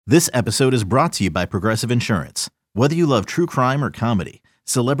This episode is brought to you by Progressive Insurance. Whether you love true crime or comedy,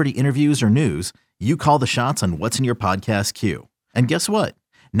 celebrity interviews or news, you call the shots on what's in your podcast queue. And guess what?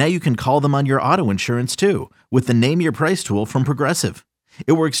 Now you can call them on your auto insurance too with the Name Your Price tool from Progressive.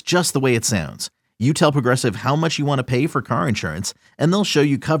 It works just the way it sounds. You tell Progressive how much you want to pay for car insurance, and they'll show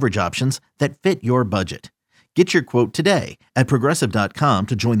you coverage options that fit your budget. Get your quote today at Progressive.com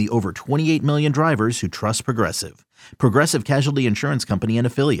to join the over 28 million drivers who trust Progressive. Progressive Casualty Insurance Company and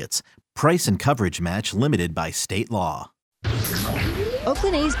Affiliates. Price and coverage match limited by state law.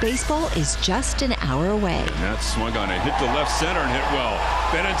 Oakland A's baseball is just an hour away. That swung on it, hit the left center and hit well.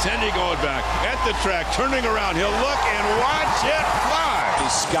 Benintendi going back at the track, turning around. He'll look and watch it fly. He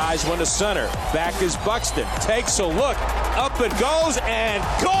skies one to center. Back is Buxton. Takes a look. Up it goes and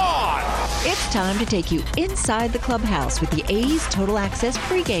gone. It's time to take you inside the clubhouse with the A's Total Access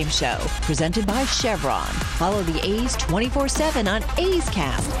pregame show, presented by Chevron. Follow the A's 24/7 on A's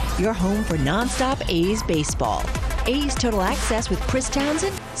Cast, your home for nonstop A's baseball. A's Total Access with Chris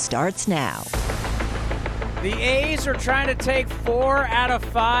Townsend starts now. The A's are trying to take 4 out of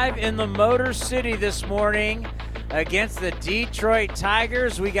 5 in the Motor City this morning against the Detroit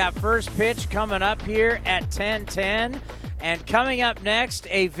Tigers. We got first pitch coming up here at 10:10. And coming up next,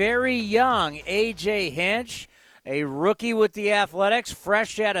 a very young A.J. Hinch, a rookie with the Athletics,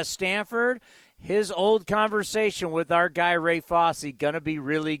 fresh out of Stanford. His old conversation with our guy Ray Fosse going to be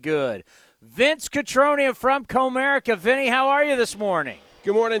really good. Vince Catroni from Comerica. Vinny, how are you this morning?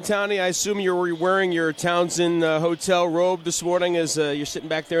 Good morning, Townie. I assume you're wearing your Townsend hotel robe this morning as you're sitting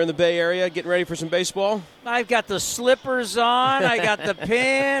back there in the Bay Area getting ready for some baseball? I've got the slippers on. I got the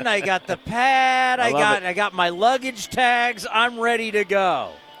pin. I got the pad. I got my luggage tags. I'm ready to go.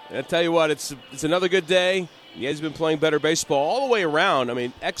 I tell you what, it's another good day. The A's been playing better baseball all the way around. I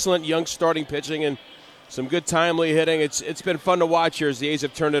mean, excellent young starting pitching and some good timely hitting. It's been fun to watch here as the A's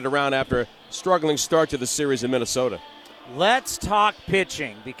have turned it around after a struggling start to the series in Minnesota. Let's talk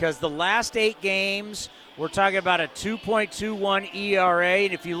pitching, because the last 8 games, we're talking about a 2.21 ERA.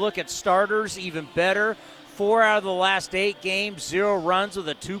 And if you look at starters, even better. 4 out of the last 8 games, 0 runs with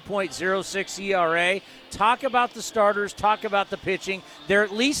a 2.06 ERA. Talk about the starters. Talk about the pitching. They're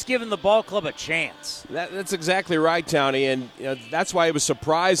at least giving the ball club a chance. That's exactly right, Townie. And that's why it was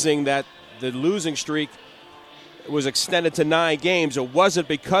surprising that the losing streak was extended to 9 games. It wasn't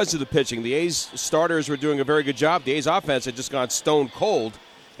because of the pitching. The A's starters were doing a very good job. The A's offense had just gone stone cold.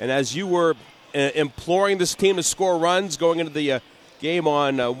 And as you were imploring this team to score runs going into the game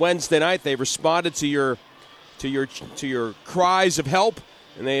on Wednesday night, they responded to your cries of help,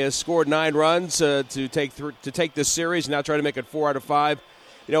 and they scored 9 runs to take this series. Now trying to make it 4 out of 5.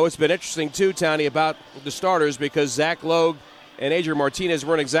 You know, it's been interesting too, Townie, about the starters, because Zach Logue and Adrian Martinez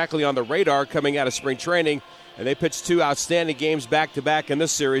weren't exactly on the radar coming out of spring training. And they pitched 2 outstanding games back-to-back in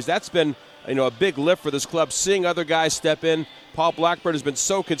this series. That's been, a big lift for this club, seeing other guys step in. Paul Blackburn has been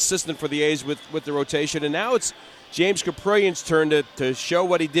so consistent for the A's with the rotation. And now it's James Kaprielian's turn to show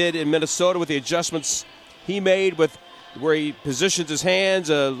what he did in Minnesota with the adjustments he made with where he positions his hands,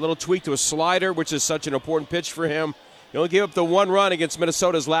 a little tweak to a slider, which is such an important pitch for him. He only gave up the 1 run against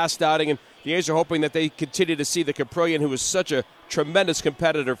Minnesota's last outing, and the A's are hoping that they continue to see the Kaprielian, who was such a tremendous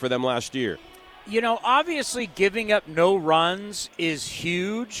competitor for them last year. Obviously giving up no runs is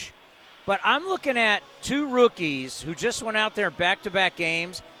huge, but I'm looking at 2 rookies who just went out there in back-to-back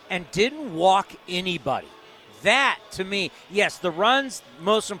games and didn't walk anybody. That, to me, yes, the run's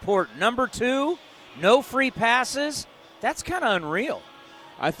most important. Number 2, no free passes. That's kind of unreal.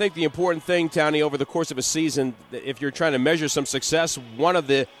 I think the important thing, Townie, over the course of a season, if you're trying to measure some success, one of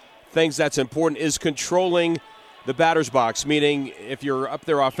the things that's important is controlling the batter's box, meaning if you're up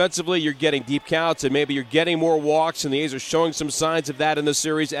there offensively, you're getting deep counts and maybe you're getting more walks, and the A's are showing some signs of that in the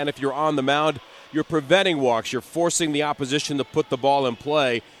series. And if you're on the mound, you're preventing walks. You're forcing the opposition to put the ball in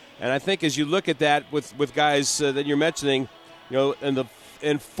play. And I think as you look at that with guys that you're mentioning,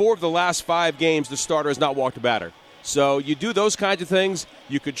 in 4 of the last 5 games, the starter has not walked a batter. So you do those kinds of things.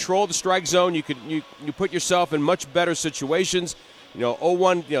 You control the strike zone. You put yourself in much better situations.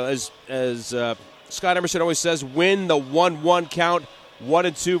 0-1, as Scott Emerson always says, win the 1-1 count. 1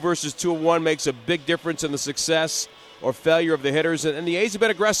 and 2 versus 2 and 1 makes a big difference in the success or failure of the hitters. And the A's have been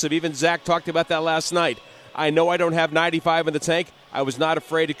aggressive. Even Zach talked about that last night. I know I don't have 95 in the tank. I was not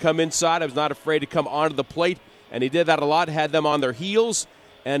afraid to come inside. I was not afraid to come onto the plate. And he did that a lot, had them on their heels,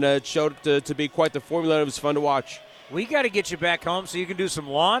 and it showed to be quite the formula. It was fun to watch. We got to get you back home so you can do some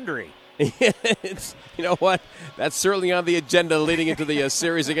laundry. You know what? That's certainly on the agenda leading into the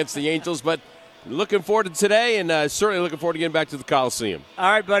series against the Angels. But looking forward to today, and certainly looking forward to getting back to the Coliseum.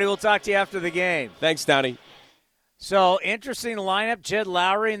 All right, buddy. We'll talk to you after the game. Thanks, Townie. So, interesting lineup. Jed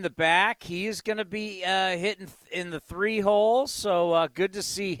Lowry in the back. He is going to be hitting in the 3 holes. So, good to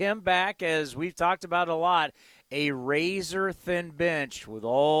see him back, as we've talked about a lot. A razor-thin bench with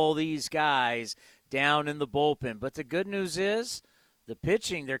all these guys down in the bullpen. But the good news is the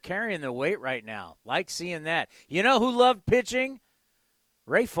pitching, they're carrying their weight right now. Like seeing that. You know who loved pitching?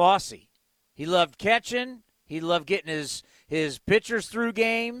 Ray Fosse. He loved catching. He loved getting his pitchers through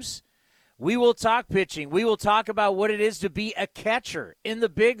games. We will talk pitching. We will talk about what it is to be a catcher in the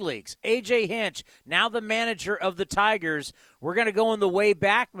big leagues. A.J. Hinch, now the manager of the Tigers. We're going to go in the way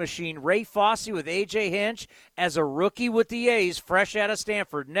back machine. Ray Fosse with A.J. Hinch as a rookie with the A's, fresh out of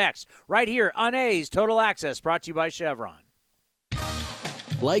Stanford. Next, right here on A's Total Access, brought to you by Chevron.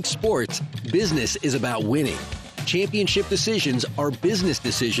 Like sports, business is about winning. Championship decisions are business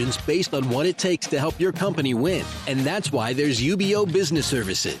decisions based on what it takes to help your company win. And that's why there's UBO Business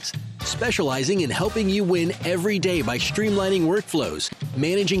Services, specializing in helping you win every day by streamlining workflows,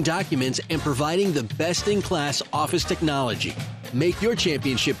 managing documents, and providing the best-in-class office technology. Make your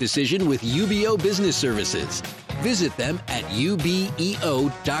championship decision with UBO Business Services. Visit them at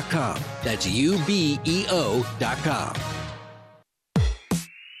ubeo.com. That's ubeo.com.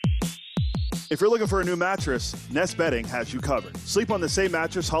 If you're looking for a new mattress, Nest Bedding has you covered. Sleep on the same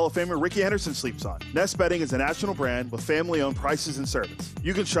mattress Hall of Famer Ricky Henderson sleeps on. Nest Bedding is a national brand with family-owned prices and service.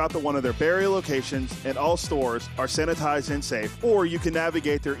 You can shop at one of their Barrie locations, and all stores are sanitized and safe, or you can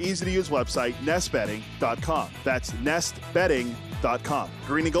navigate their easy-to-use website, nestbedding.com. That's nestbedding.com.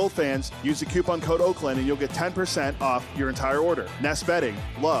 Green and Gold fans, use the coupon code Oakland and you'll get 10% off your entire order. Nest Bedding,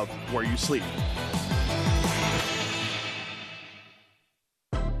 love where you sleep.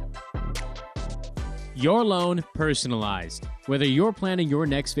 Your loan personalized. Whether you're planning your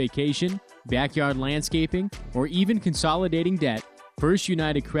next vacation, backyard landscaping, or even consolidating debt, First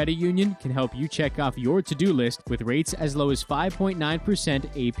United Credit Union can help you check off your to-do list with rates as low as 5.9%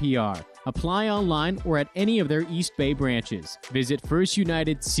 APR. Apply online or at any of their East Bay branches. Visit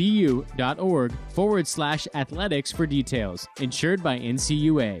firstunitedcu.org/athletics for details. Insured by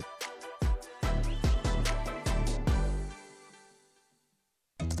NCUA.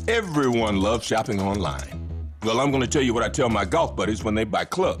 Everyone loves shopping online. Well, I'm going to tell you what I tell my golf buddies when they buy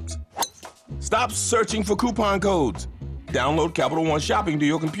clubs. Stop searching for coupon codes. Download Capital One Shopping to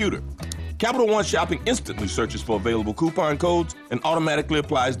your computer. Capital One Shopping instantly searches for available coupon codes and automatically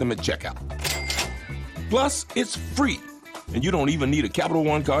applies them at checkout. Plus, it's free, and you don't even need a Capital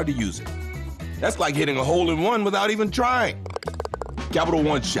One card to use it. That's like hitting a hole-in-one without even trying. Capital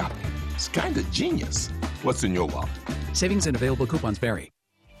One Shopping. It's kind of genius. What's in your wallet? Savings and available coupons vary.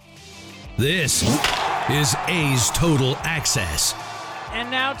 This is A's Total Access.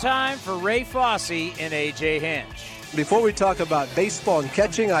 And now time for Ray Fosse and A.J. Hinch. Before we talk about baseball and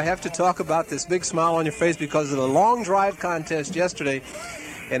catching, I have to talk about this big smile on your face because of the long drive contest yesterday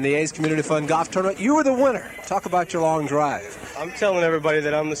in the A's Community Fund Golf Tournament. You were the winner. Talk about your long drive. I'm telling everybody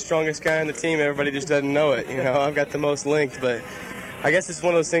that I'm the strongest guy on the team. Everybody just doesn't know it. You know, I've got the most length, but I guess it's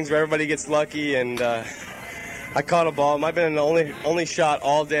one of those things where everybody gets lucky, and I caught a ball. It might have been the only shot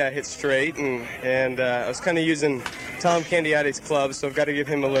all day I hit straight, and I was kind of using Tom Candiotti's club, so I've got to give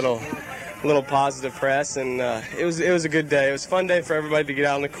him a little positive press, and it was a good day. It was a fun day for everybody to get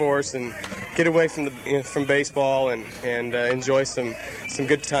out on the course and get away from baseball and enjoy some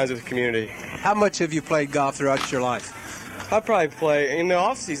good times with the community. How much have you played golf throughout your life? I probably play in the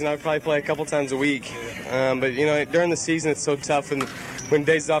off season. I probably play a couple times a week, but you know, during the season it's so tough, and when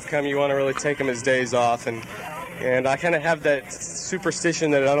days off come, you want to really take them as days off, and I kind of have that superstition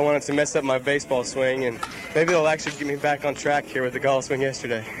that I don't want it to mess up my baseball swing, and maybe it'll actually get me back on track here with the golf swing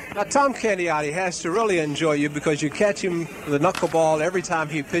yesterday. Now, Tom Candiotti has to really enjoy you because you catch him with a knuckleball every time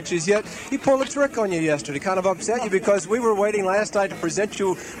he pitches, yet he pulled a trick on you yesterday, kind of upset you because we were waiting last night to present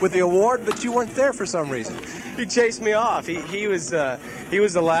you with the award, but you weren't there for some reason. He chased me off. He was the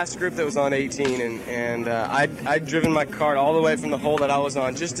last group that was on 18, and I'd driven my cart all the way from the hole that I was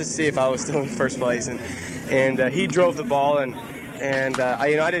on just to see if I was still in first place, and he drove the ball, and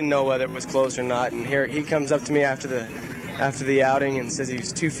I didn't know whether it was close or not, and here he comes up to me after the outing and says he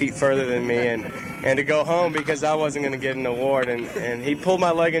was 2 feet further than me, and to go home because I wasn't going to get an award, and he pulled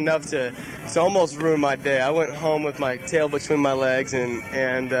my leg enough to almost ruin my day. I went home with my tail between my legs,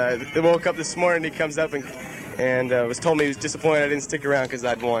 and woke up this morning, he comes up and was told me he was disappointed I didn't stick around because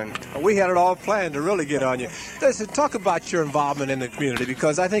I'd won. We had it all planned to really get on you. Listen, talk about your involvement in the community,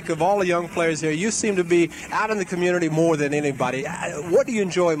 because I think of all the young players here, you seem to be out in the community more than anybody. What do you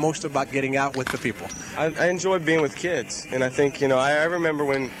enjoy most about getting out with the people? I enjoy being with kids, and I think, I remember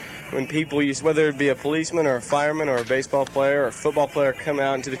when when people whether it be a policeman or a fireman or a baseball player or a football player, come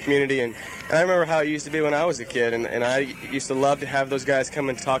out into the community. And I remember how it used to be when I was a kid, and I used to love to have those guys come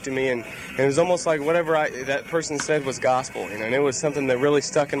and talk to me, and it was almost like whatever that person said was gospel, and it was something that really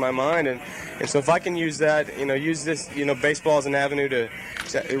stuck in my mind. And so if I can use that, use this, baseball as an avenue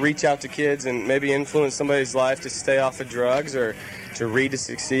to reach out to kids and maybe influence somebody's life to stay off of drugs or to read to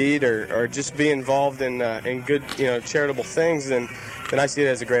succeed or just be involved in good, charitable things, then I see it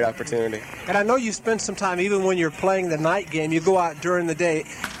as a great opportunity. And I know you spend some time, even when you're playing the night game, you go out during the day,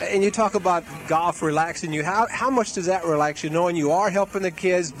 and you talk about golf relaxing you. How much does that relax you, knowing you are helping the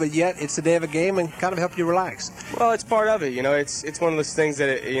kids, but yet it's the day of a game and kind of help you relax? Well, it's part of it. It's one of those things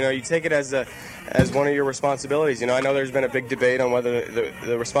that, you take it as one of your responsibilities. I know there's been a big debate on whether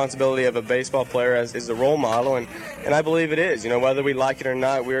the responsibility of a baseball player is a role model, and I believe it is. Whether we like it or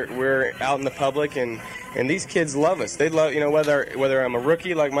not, we're out in the public, and these kids love us. They love, whether I'm a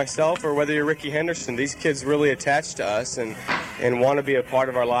rookie like myself or whether you're Ricky Henderson, these kids really attach to us and want to be a part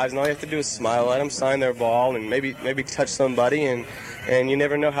of our lives, and all you have to do is smile at them, sign their ball, and maybe touch somebody, and you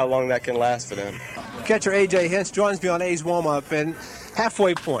never know how long that can last for them. Catcher A.J. Hinch joins me on A's warm-up, and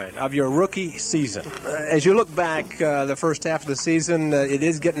halfway point of your rookie season. As you look back the first half of the season, it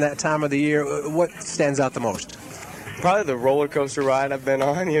is getting that time of the year. What stands out the most? Probably the roller coaster ride I've been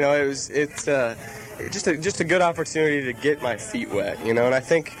on. It's just a good opportunity to get my feet wet. And I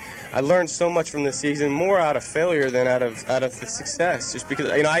think I learned so much from this season, more out of failure than out of the success. Just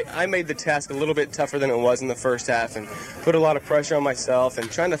because I made the task a little bit tougher than it was in the first half, and put a lot of pressure on myself, and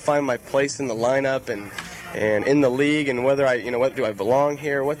trying to find my place in the lineup and in the league, and whether what do I belong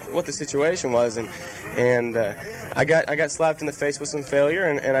here, what the situation was, and I got slapped in the face with some failure,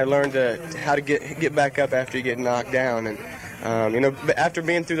 and I learned how to get back up after you get knocked down, and after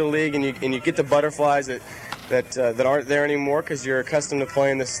being through the league and you get the butterflies that aren't there anymore because you're accustomed to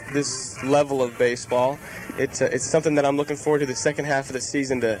playing this level of baseball. It's something that I'm looking forward to the second half of the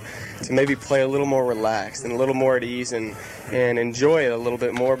season to maybe play a little more relaxed and a little more at ease and enjoy it a little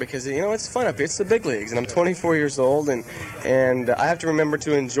bit more, because it's fun up here. It's the big leagues, and I'm 24 years old, and I have to remember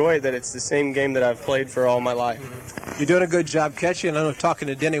to enjoy that it's the same game that I've played for all my life. You're doing a good job catching. I know, talking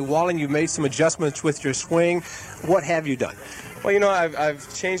to Denny Walling, you've made some adjustments with your swing. What have you done? Well,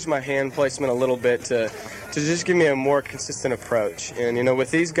 I've changed my hand placement a little bit to just give me a more consistent approach. And,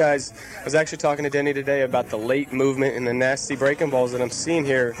 with these guys, I was actually talking to Denny today about the late movement and the nasty breaking balls that I'm seeing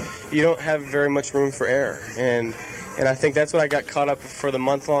here. You don't have very much room for error. And I think that's what I got caught up for the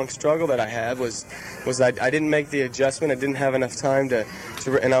month-long struggle that I had was I didn't make the adjustment. I didn't have enough time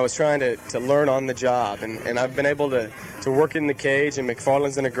and I was trying to learn on the job. And I've been able to work in the cage, and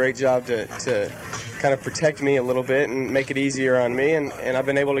McFarland's done a great job to kind of protect me a little bit and make it easier on me. And I've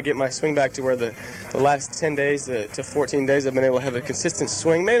been able to get my swing back to where the last 10 days to 14 days I've been able to have a consistent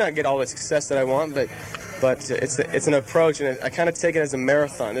swing. May not get all the success that I want, but it's an approach, and I kind of take it as a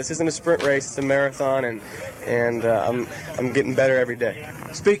marathon. This isn't a sprint race; it's a marathon, and I'm getting better every day.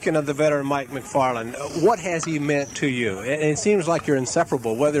 Speaking of the veteran Mike McFarland, what has he meant to you? And it seems like you're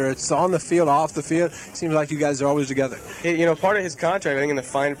inseparable, whether it's on the field or off the field. It seems like you guys are always together. Part of his contract, I think in the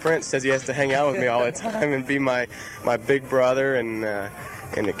fine print, says he has to hang out with me all the time and be my big brother, and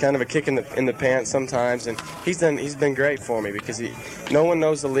kind of a kick in the pants sometimes. And he's been great for me, because no one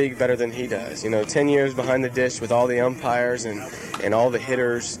knows the league better than he does. 10 years behind the dish with all the umpires and all the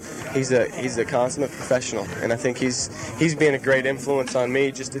hitters. He's a consummate professional, and I think he's been a great influence on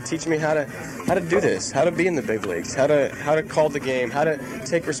me, just to teach me how to do this, how to be in the big leagues, how to call the game, how to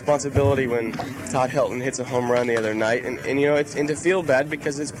take responsibility when Todd Helton hits a home run the other night, and to feel bad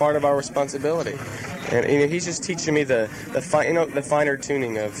because it's part of our responsibility. And he's just teaching me the finer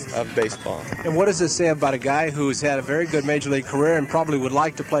tuning of baseball. And what does this say about a guy who's had a very good major league career and probably would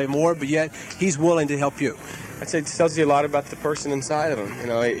like to play more, but yet he's willing to help you? I'd say it tells you a lot about the person inside of him.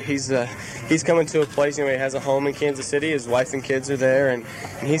 He's coming to a place. He has a home in Kansas City. His wife and kids are there, and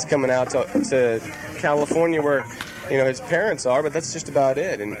he's coming out to California where his parents are, but that's just about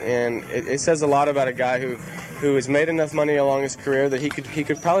it. And it says a lot about a guy who has made enough money along his career that he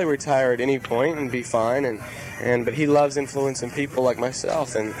could probably retire at any point and be fine. But he loves influencing people like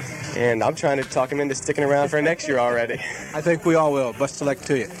myself, and I'm trying to talk him into sticking around for next year already. I think we all will. Best of luck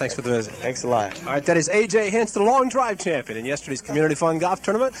to you. Thanks for the visit. Thanks a lot. All right, that is A.J. Hinch, the long drive champion in yesterday's Community Fun Golf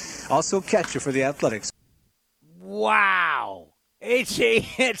Tournament. Also catcher for the Athletics. Wow. A.J.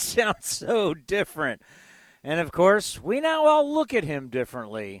 Hinch sounds so different. And, of course, we now all look at him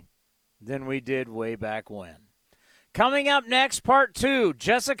differently than we did way back when. Coming up next, part 2,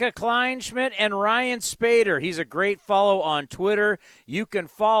 Jessica Kleinschmidt and Ryan Spader. He's a great follow on Twitter. You can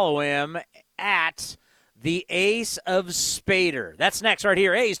follow him at the Ace of Spader. That's next right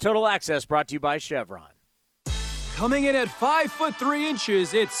here. A's Total Access, brought to you by Chevron. Coming in at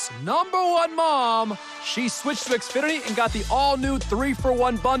 5'3", it's number one mom. She switched to Xfinity and got the all-new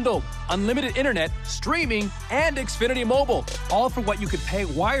 3-for-1 bundle. Unlimited internet, streaming, and Xfinity Mobile. All for what you could pay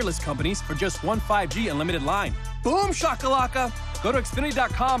wireless companies for just one 5G unlimited line. Boom shakalaka! Go to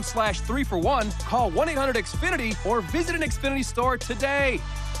Xfinity.com/3-for-1, call 1-800-XFINITY, or visit an Xfinity store today.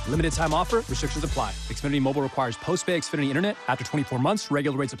 Limited time offer, restrictions apply. Xfinity Mobile requires post-pay Xfinity internet. After 24 months,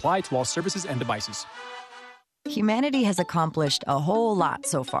 regular rates apply to all services and devices. Humanity has accomplished a whole lot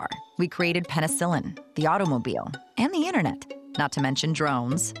so far. We created penicillin, the automobile, and the internet, not to mention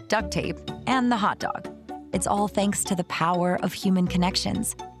drones, duct tape, and the hot dog. It's all thanks to the power of human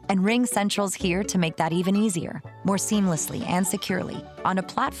connections. And Ring Central's here to make that even easier, more seamlessly and securely, on a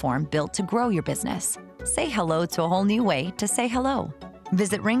platform built to grow your business. Say hello to a whole new way to say hello.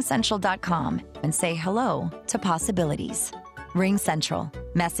 Visit ringcentral.com and say hello to possibilities. Ring Central.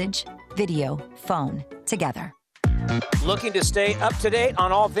 Message, video, phone, together. Looking to stay up to date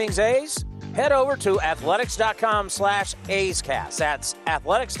on all things A's? Head over to athletics.com/A'sCast. That's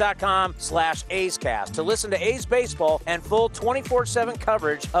athletics.com/A'sCast to listen to A's baseball and full 24/7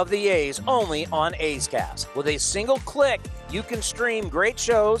 coverage of the A's only on A's Cast. With a single click, you can stream great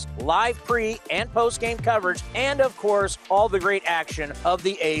shows, live pre- and post-game coverage, and, of course, all the great action of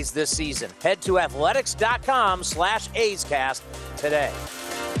the A's this season. Head to athletics.com/A'sCast today.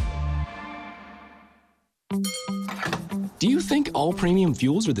 Do you think all premium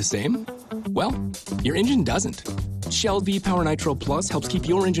fuels are the same? Well, your engine doesn't. Shell V-Power Nitro Plus helps keep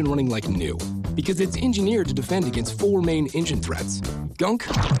your engine running like new because it's engineered to defend against 4 main engine threats: gunk,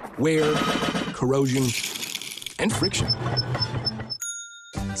 wear, corrosion, and friction.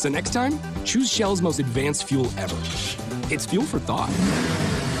 So next time, choose Shell's most advanced fuel ever. It's fuel for thought.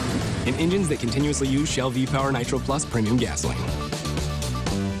 In engines that continuously use Shell V-Power Nitro Plus premium gasoline.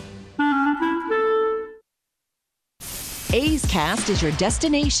 A's Cast is your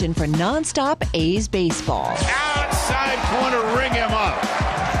destination for nonstop A's baseball. Outside corner, ring him up.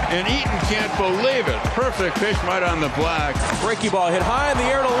 And Eaton can't believe it. Perfect pitch right on the black. Breaky ball hit high in the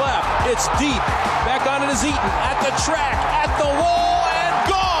air to left. It's deep. Back on it is Eaton. At the track, at the wall, and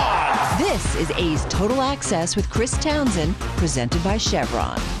gone! This is A's Total Access with Chris Townsend, presented by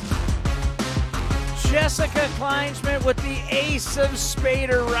Chevron. Jessica Kleinschmidt with the Ace of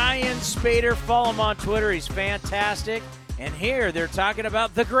Spader, Ryan Spader. Follow him on Twitter. He's fantastic. And here they're talking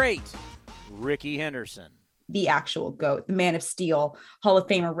about the great Rickey Henderson. The actual GOAT, the Man of Steel, Hall of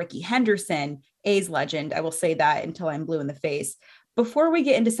Famer Rickey Henderson, A's legend. I will say that until I'm blue in the face. Before we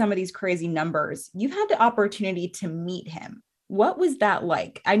get into some of these crazy numbers, you've had the opportunity to meet him. What was that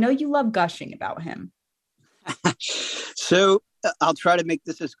like? I know you love gushing about him. So I'll try to make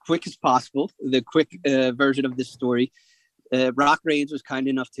this as quick as possible, the quick version of this story. Rock Reigns was kind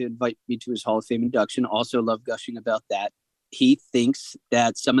enough to invite me to his Hall of Fame induction. Also love gushing about that. He thinks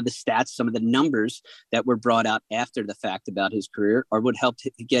that some of the stats, some of the numbers that were brought out after the fact about his career are what helped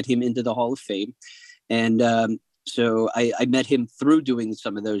get him into the Hall of Fame. And so I met him through doing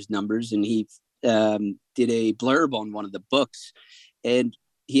some of those numbers, and he did a blurb on one of the books. And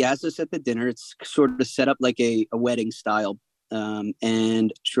he asked us at the dinner. It's sort of set up like a wedding style.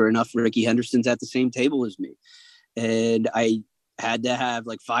 And sure enough, Rickey Henderson's at the same table as me. And I had to have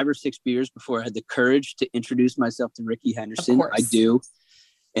like 5 or 6 beers before I had the courage to introduce myself to Rickey Henderson. I do.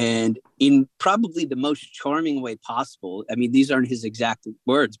 And in probably the most charming way possible. I mean, these aren't his exact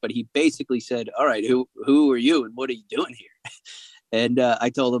words, but he basically said, all right, who are you and what are you doing here? And I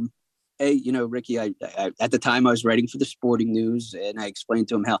told him, hey, Rickey, I at the time I was writing for the Sporting News, and I explained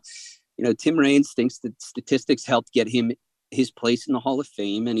to him how, Tim Raines thinks that statistics helped get him his place in the Hall of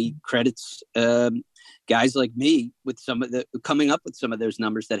Fame, and he credits guys like me with coming up with some of those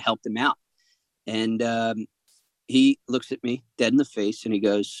numbers that helped him out. And he looks at me dead in the face and he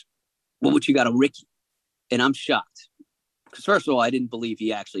goes, well, what you got on Rickey? And I'm shocked because first of all, I didn't believe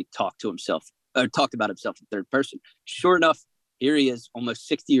he actually talked about himself in third person. Sure enough, here he is, almost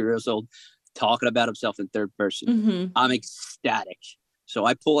 60 years old, talking about himself in third person. Mm-hmm. I'm ecstatic. So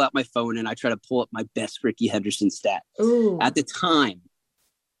I pull out my phone and I try to pull up my best Rickey Henderson stat. Ooh. At the time,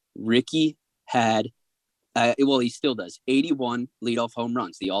 Rickey had, he still does, 81 leadoff home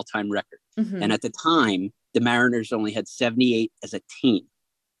runs, the all-time record. Mm-hmm. And at the time, the Mariners only had 78 as a team.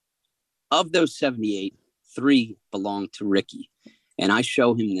 Of those 78, 3 belonged to Rickey. And I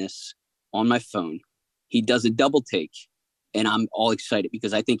show him this on my phone. He does a double take, and I'm all excited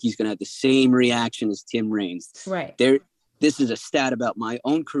because I think he's going to have the same reaction as Tim Raines. Right. This is a stat about my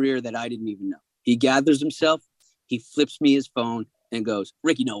own career that I didn't even know. He gathers himself, he flips me his phone and goes,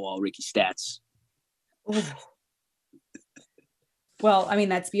 Rickey know all Rickey stats. Ooh. Well, I mean,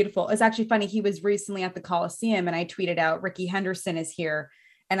 that's beautiful. It's actually funny. He was recently at the Coliseum and I tweeted out, Rickey Henderson is here.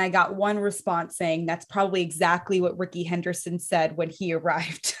 And I got one response saying that's probably exactly what Rickey Henderson said when he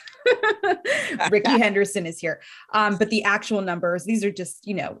arrived. Rickey Henderson is here. But the actual numbers, these are just,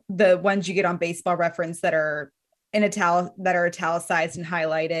 the ones you get on Baseball Reference that are italicized and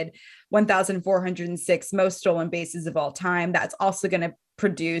highlighted. 1,406 most stolen bases of all time. That's also going to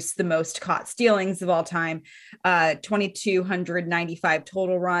produce the most caught stealings of all time. 2,295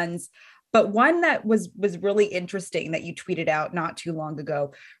 total runs. But one that was really interesting that you tweeted out not too long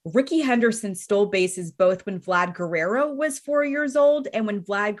ago, Rickey Henderson stole bases both when Vlad Guerrero was 4 years old and when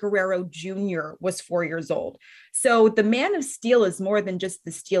Vlad Guerrero Jr. was 4 years old. So the man of steel is more than just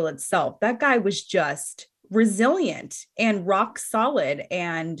the steal itself. That guy was just resilient and rock solid.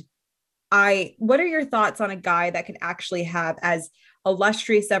 And what are your thoughts on a guy that could actually have as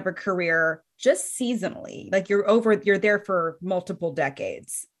illustrious of a career just seasonally? Like you're there for multiple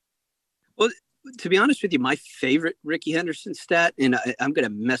decades. Well, to be honest with you, my favorite Rickey Henderson stat, and I'm going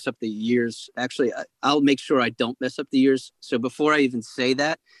to mess up the years. Actually, I'll make sure I don't mess up the years. So before I even say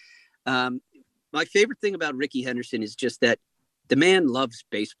that, my favorite thing about Rickey Henderson is just that the man loves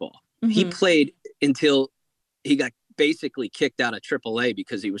baseball. Mm-hmm. He played until he got basically kicked out of AAA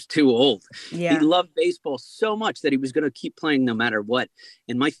because he was too old. Yeah. He loved baseball so much that he was going to keep playing no matter what.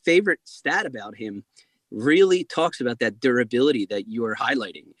 And my favorite stat about him really talks about that durability that you are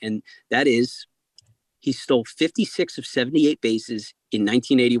highlighting. And that is, he stole 56 of 78 bases in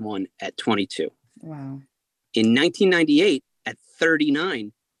 1981 at 22. Wow. In 1998 at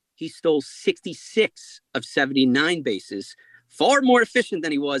 39, he stole 66 of 79 bases, far more efficient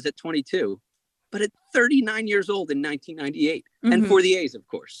than he was at 22, but at 39 years old in 1998. Mm-hmm. And for the A's, of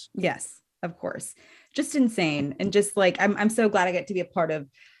course. Yes, of course. Just insane. And just like, I'm so glad I get to be a part of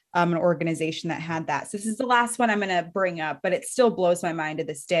an organization that had that. So this is the last one I'm going to bring up, but it still blows my mind to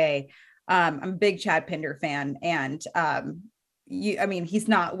this day. I'm a big Chad Pinder fan, and he's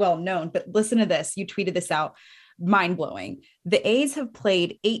not well known, but listen to this. You tweeted this out. Mind blowing. The A's have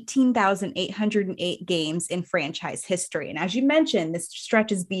played 18,808 games in franchise history. And as you mentioned, this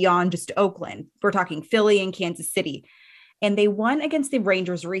stretches beyond just Oakland. We're talking Philly and Kansas City. And they won against the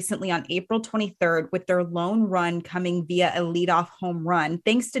Rangers recently on April 23rd with their lone run coming via a leadoff home run,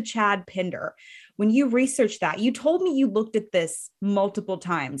 thanks to Chad Pinder. When you researched that, you told me you looked at this multiple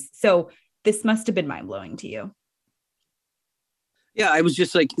times. So this must have been mind-blowing to you. Yeah, I was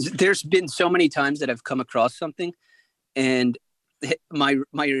just like, there's been so many times that I've come across something, and my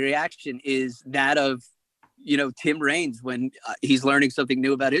reaction is that of, Tim Raines when he's learning something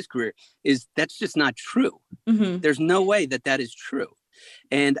new about his career, is that's just not true. Mm-hmm. There's no way that is true.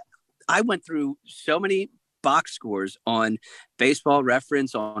 And I went through so many box scores on Baseball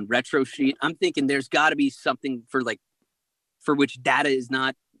Reference, on Retro Sheet. I'm thinking there's got to be something for which data is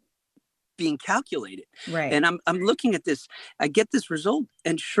not being calculated. Right. And I'm looking at this, I get this result,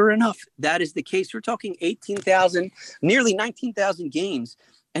 and sure enough, that is the case. We're talking 18,000, nearly 19,000 games,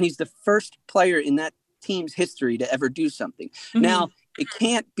 and he's the first player in that team's history to ever do something. Mm-hmm. Now, it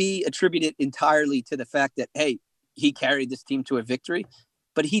can't be attributed entirely to the fact that, hey, he carried this team to a victory,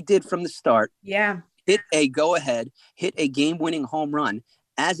 but he did from the start. Yeah. Hit a go-ahead, hit a game-winning home run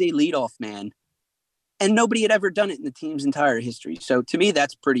as a leadoff man, and nobody had ever done it in the team's entire history. So to me,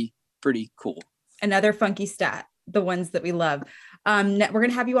 that's pretty cool. Another funky stat, the ones that we love. We're going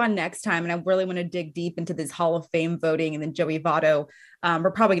to have you on next time, and I really want to dig deep into this Hall of Fame voting and then Joey Votto.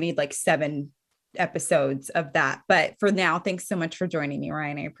 We're probably going to need like 7 episodes of that. But for now, thanks so much for joining me,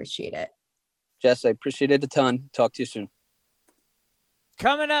 Ryan. I appreciate it. Jess, I appreciate it a ton. Talk to you soon.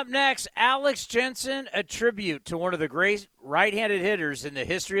 Coming up next, Alex Jensen, a tribute to one of the great right-handed hitters in the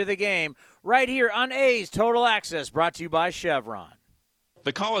history of the game, right here on A's Total Access, brought to you by Chevron.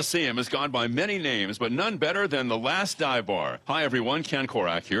 The Coliseum has gone by many names, but none better than the Last Dive Bar. Hi, everyone. Ken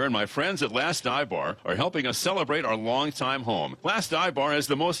Korak here, and my friends at Last Dive Bar are helping us celebrate our longtime home. Last Dive Bar has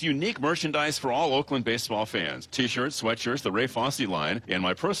the most unique merchandise for all Oakland baseball fans. T-shirts, sweatshirts, the Ray Fosse line, and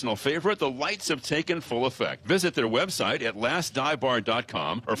my personal favorite, the lights have taken full effect. Visit their website at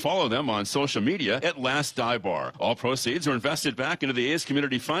lastdivebar.com or follow them on social media at Last Dive Bar. All proceeds are invested back into the A's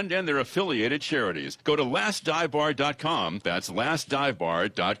Community Fund and their affiliated charities. Go to lastdivebar.com. That's lastdivebar.com.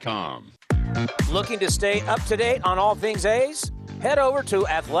 Looking to stay up to date on all things A's? Head over to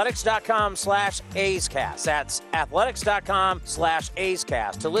athletics.com/A'sCast. That's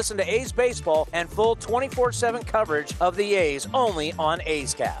athletics.com/A'sCast to listen to A's baseball and full 24/7 coverage of the A's only on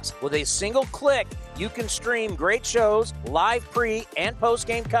A's Cast. With a single click, You can stream great shows, live pre- and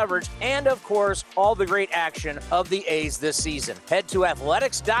post-game coverage, and, of course, all the great action of the A's this season. Head to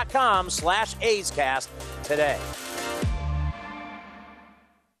athletics.com/A'sCast today.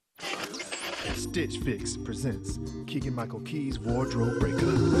 Stitch Fix presents Keegan-Michael Key's Wardrobe Breakup.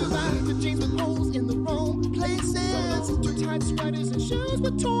 The jeans with holes in the wrong places. Too tight sweaters and shoes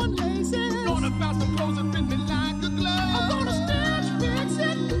with torn laces. Going about the clothes that fit me like a glove. I'm gonna Stitch Fix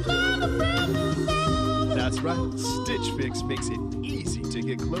it, find a brand new love. That's right. Stitch Fix makes it easy to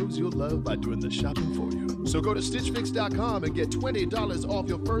get clothes you'll love by doing the shopping for you. So go to StitchFix.com and get $20 off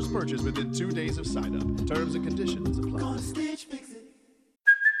your first purchase within 2 days of sign-up. Terms and conditions apply. Stitch Fix it.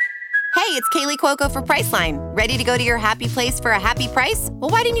 Hey, it's Kaylee Cuoco for Priceline. Ready to go to your happy place for a happy price? Well,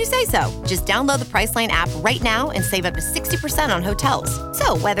 why didn't you say so? Just download the Priceline app right now and save up to 60% on hotels.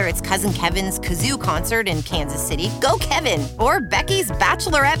 So whether it's Cousin Kevin's Kazoo Concert in Kansas City, go Kevin, or Becky's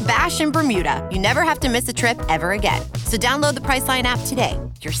Bachelorette Bash in Bermuda, you never have to miss a trip ever again. So download the Priceline app today.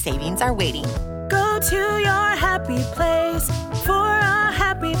 Your savings are waiting. Go to your happy place for a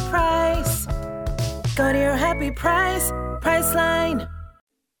happy price. Go to your happy price, Priceline.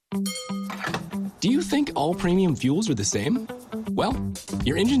 Do you think all premium fuels are the same? Well,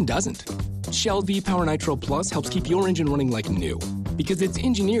 your engine doesn't. Shell V-Power Nitro Plus helps keep your engine running like new because it's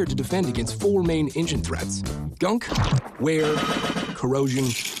engineered to defend against 4 main engine threats: gunk, wear, corrosion,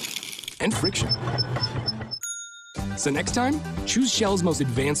 and friction. So next time, choose Shell's most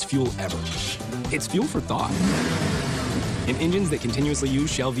advanced fuel ever. It's fuel for thought. In engines that continuously use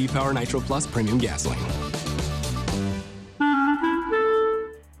Shell V-Power Nitro Plus premium gasoline.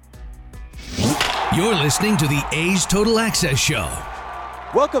 You're listening to the A's Total Access Show.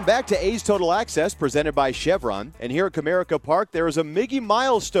 Welcome back to A's Total Access, presented by Chevron. And here at Comerica Park, there is a Miggy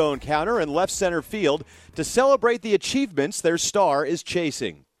milestone counter in left center field to celebrate the achievements their star is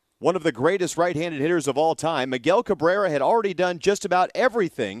chasing. One of the greatest right-handed hitters of all time, Miguel Cabrera had already done just about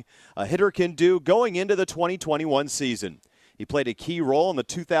everything a hitter can do going into the 2021 season. He played a key role in the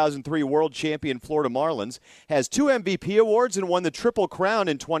 2003 World Champion Florida Marlins, has 2 MVP awards, and won the Triple Crown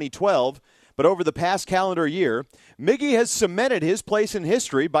in 2012. But over the past calendar year, Miggy has cemented his place in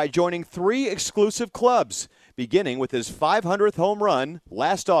history by joining 3 exclusive clubs, beginning with his 500th home run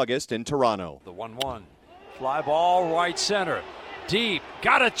last August in Toronto. The 1-1. Fly ball right center. Deep.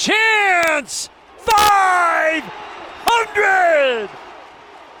 Got a chance! 500!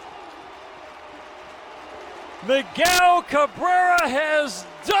 Miguel Cabrera has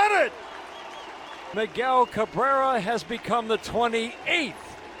done it! Miguel Cabrera has become the 28th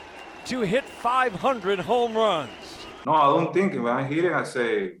to hit 500 home runs. No, I don't think when I hit it, I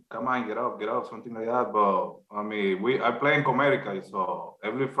say, come on, get up, something like that. But I mean, I play in Comerica, so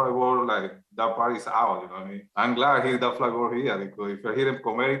every fly ball, like that part is out, you know what I mean? I'm glad I hit that fly ball here, because if I hit in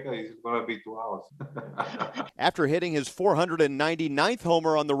Comerica, it's going to be 2 hours. After hitting his 499th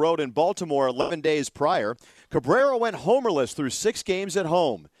homer on the road in Baltimore 11 days prior, Cabrera went homerless through 6 games at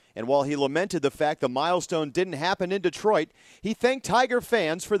home. And while he lamented the fact the milestone didn't happen in Detroit, he thanked Tiger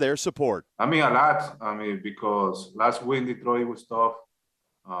fans for their support. I mean, a lot. I mean, because last week in Detroit was tough.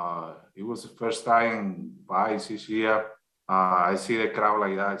 It was the first time in 5-6 years. I see the crowd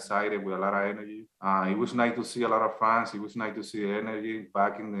like that, excited with a lot of energy. It was nice to see a lot of fans. It was nice to see the energy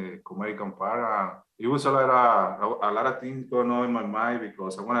back in the Comerica Park. It was a lot of things going on in my mind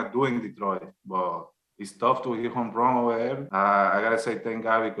because I want to do in Detroit, but it's tough to hit home run over there. I got to say thank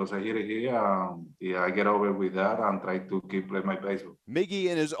God because I hit it here. I get over with that and try to keep playing my baseball. Miggy,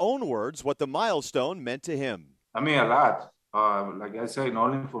 in his own words, what the milestone meant to him. I mean, a lot. Like I say, not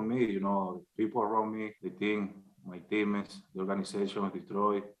only for me, people around me, the team, my teammates, the organization of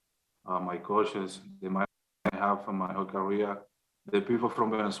Detroit, my coaches, the man I have for my whole career, the people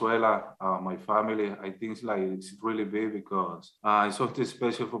from Venezuela, my family. I think it's really big because it's something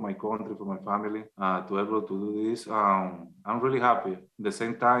special for my country, for my family, to be able to do this. I'm really happy. At the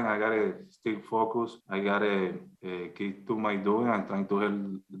same time, I gotta stay focused. I gotta keep to my doing and trying to help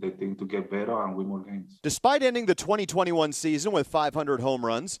the team to get better and win more games. Despite ending the 2021 season with 500 home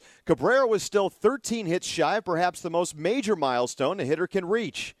runs, Cabrera was still 13 hits shy of perhaps the most major milestone a hitter can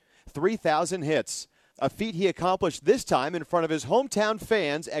reach: 3,000 hits. A feat he accomplished this time in front of his hometown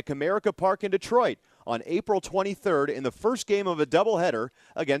fans at Comerica Park in Detroit on April 23rd in the first game of a doubleheader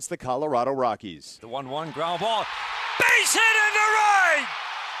against the Colorado Rockies. The 1-1 ground ball. Base hit into right!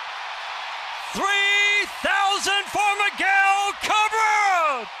 3,000 for Miguel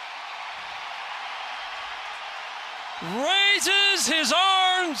Cabrera! Raises his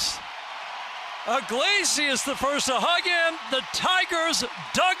arms. Iglesias the first to hug him. The Tigers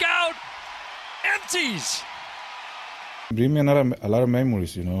dugout empties. Bring me a lot of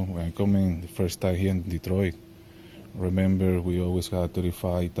memories, you know, when I come in the first time here in Detroit. Remember, we always had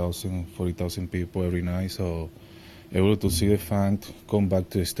 35,000, 40,000 people every night, so able to see the fans come back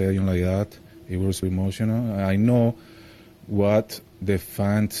to the stadium like that, it was emotional. I know what the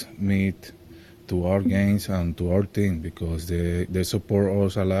fans mean to our games and to our team because they support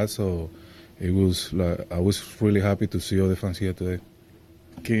us a lot, so it was like, I was really happy to see all the fans here today.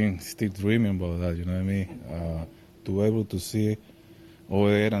 Can't still dreaming about that, you know what I mean? To be able to see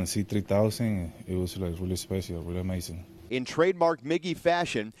over there and see 3,000, it was like really special, really amazing. In trademark Miggy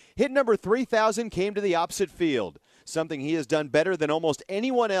fashion, hit number 3,000 came to the opposite field, something he has done better than almost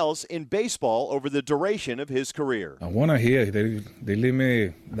anyone else in baseball over the duration of his career. I want to hear, they leave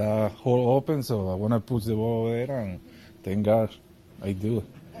me the hole open, so I want to push the ball over there, and thank God I do.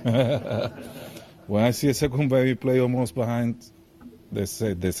 When I see a second base play almost behind the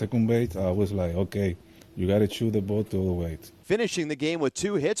second base, I was like, okay, you got to shoot the ball to the weight. Finishing the game with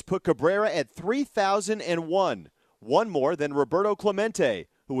 2 hits put Cabrera at 3,001, one more than Roberto Clemente,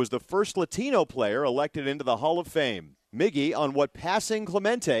 who was the first Latino player elected into the Hall of Fame. Miggy on what passing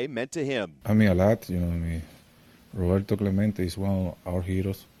Clemente meant to him. I mean, a lot, you know what I mean. Roberto Clemente is one of our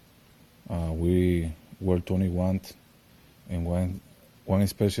heroes. We were 21 and one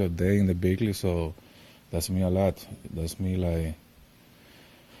special day in the big league, so that's me a lot. That's me like,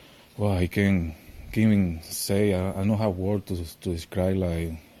 well, I can't even say, I don't have words to describe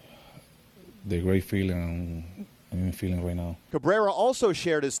like the great feeling I'm feeling right now. Cabrera also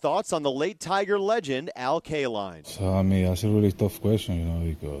shared his thoughts on the late Tiger legend Al Kaline. So, I mean, that's a really tough question, you know,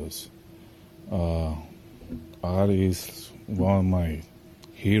 because Al is one of my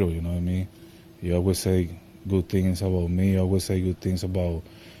heroes, you know what I mean? He always say good things about me, always say good things about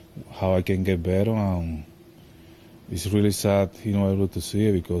how I can get better. It's really sad he's not able to see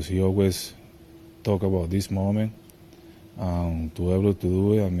it because he always talk about this moment. To be able to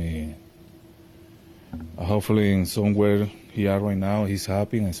do it, I mean, hopefully in somewhere he is right now, he's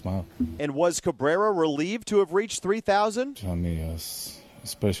happy and smile. And was Cabrera relieved to have reached 3,000? I mean, it's a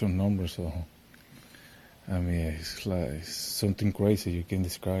special number, so I mean, it's like something crazy you can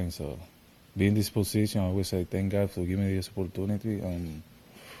describe. So being in this position, I always say thank God for giving me this opportunity.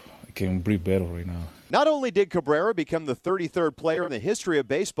 I can breathe better right now. Not only did Cabrera become the 33rd player in the history of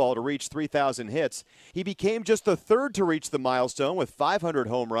baseball to reach 3,000 hits, he became just the 3rd to reach the milestone with 500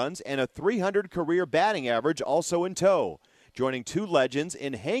 home runs and a 300 career batting average also in tow, joining 2 legends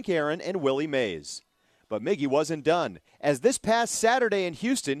in Hank Aaron and Willie Mays. But Miggy wasn't done, as this past Saturday in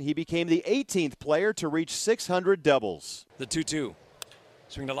Houston, he became the 18th player to reach 600 doubles. The 2-2.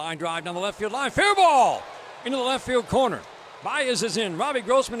 Swing the line drive down the left field line. Fair ball into the left field corner. Baez is in. Robbie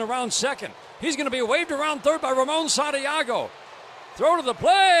Grossman around second. He's going to be waved around third by Ramon Santiago. Throw to the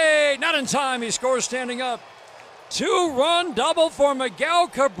plate. Not in time. He scores standing up. 2-run double for Miguel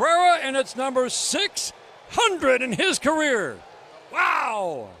Cabrera, and it's number 600 in his career.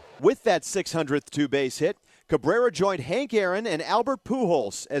 Wow! With that 600th two-base hit, Cabrera joined Hank Aaron and Albert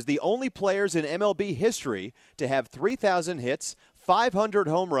Pujols as the only players in MLB history to have 3,000 hits, 500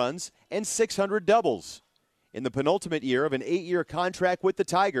 home runs, and 600 doubles. In the penultimate year of an 8-year contract with the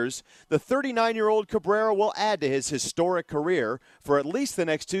Tigers, the 39-year-old Cabrera will add to his historic career for at least the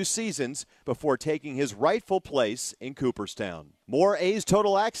next 2 seasons before taking his rightful place in Cooperstown. More A's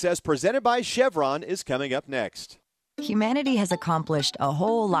Total Access presented by Chevron is coming up next. Humanity has accomplished a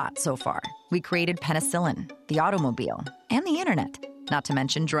whole lot so far. We created penicillin, the automobile, and the internet, not to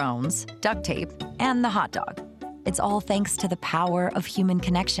mention drones, duct tape, and the hot dog. It's all thanks to the power of human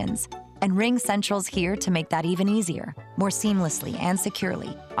connections. And RingCentral's here to make that even easier, more seamlessly and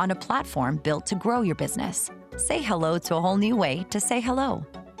securely, on a platform built to grow your business. Say hello to a whole new way to say hello.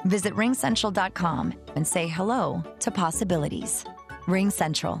 Visit ringcentral.com and say hello to possibilities.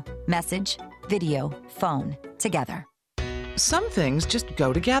 RingCentral. Message, video, phone, together. Some things just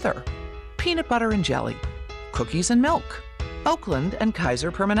go together. Peanut butter and jelly, cookies and milk, Oakland and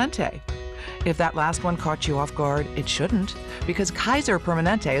Kaiser Permanente. If that last one caught you off guard, it shouldn't, because Kaiser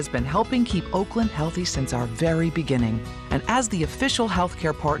Permanente has been helping keep Oakland healthy since our very beginning. And as the official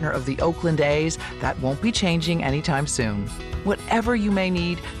healthcare partner of the Oakland A's, that won't be changing anytime soon. Whatever you may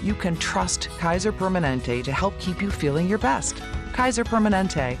need, you can trust Kaiser Permanente to help keep you feeling your best. Kaiser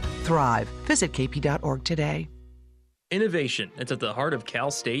Permanente. Thrive. Visit kp.org today. Innovation that's at the heart of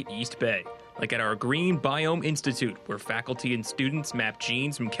Cal State East Bay. Like at our Green Biome Institute, where faculty and students map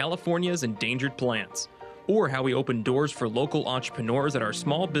genes from California's endangered plants. Or how we open doors for local entrepreneurs at our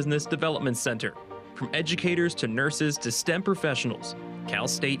Small Business Development Center. From educators to nurses to STEM professionals, Cal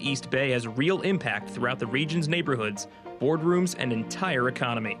State East Bay has real impact throughout the region's neighborhoods, boardrooms, and entire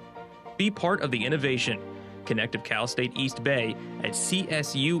economy. Be part of the innovation. Connect with Cal State East Bay at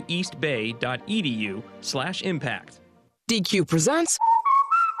csueastbay.edu/impact. DQ presents.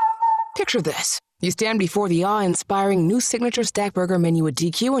 Picture this. You stand before the awe-inspiring new signature stack burger menu at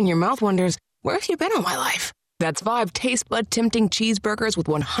DQ and your mouth wonders, where have you been all my life? That's 5 taste bud tempting cheeseburgers with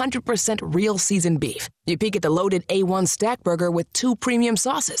 100% real seasoned beef. You peek at the loaded A1 stack burger with 2 premium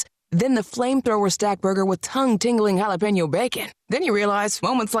sauces. Then the flamethrower stack burger with tongue-tingling jalapeno bacon. Then you realize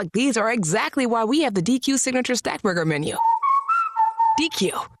moments like these are exactly why we have the DQ signature stack burger menu.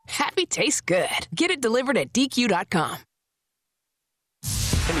 DQ. Happy tastes good. Get it delivered at DQ.com.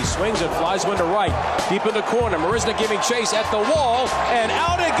 And he swings and flies one to right. Deep in the corner. Marisnick giving chase at the wall. And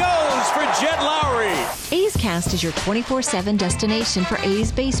out it goes for Jed Lowry. A's Cast is your 24/7 destination for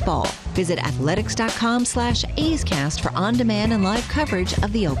A's baseball. Visit athletics.com/A's Cast for on-demand and live coverage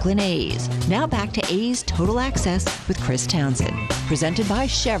of the Oakland A's. Now back to A's Total Access with Chris Townsend. Presented by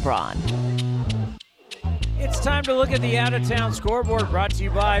Chevron. It's time to look at the out-of-town scoreboard, brought to you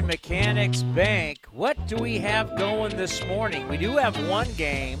by Mechanics Bank. What do we have going this morning? We do have one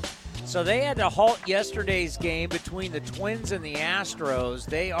game. So they had to halt yesterday's game between the Twins and the Astros.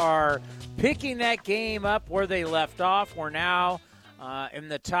 They are picking that game up where they left off. We're now in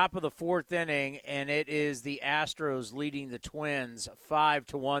the top of the 4th inning, and it is the Astros leading the Twins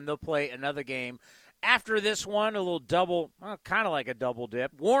 5-1. They'll play another game after this one, a little double, kind of like a double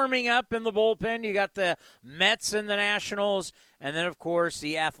dip. Warming up in the bullpen, you got the Mets and the Nationals, and then, of course,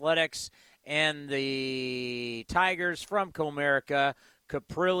 the Athletics and the Tigers from Comerica.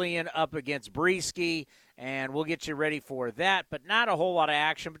 Caprillion up against Breesky, and we'll get you ready for that, but not a whole lot of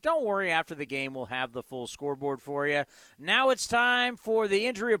action. But don't worry, after the game, we'll have the full scoreboard for you. Now it's time for the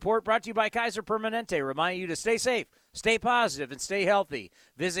injury report, brought to you by Kaiser Permanente. Remind you to stay safe, stay positive, and stay healthy.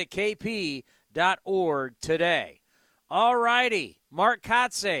 Visit kp.org today. All righty, Mark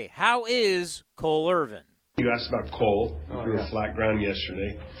Kotze, how is Cole Irvin? You asked about Cole. We were flat ground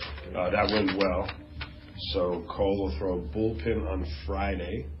yesterday. That went well. So Cole will throw a bullpen on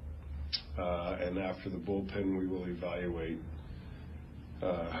Friday, and after the bullpen, we will evaluate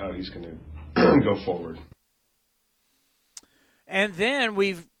how he's going to go forward. And then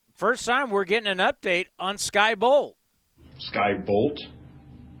first time we're getting an update on Sky Bolt. Sky Bolt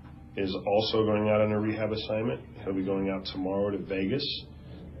is also going out on a rehab assignment. He'll be going out tomorrow to Vegas.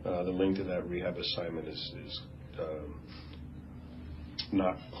 The link to that rehab assignment is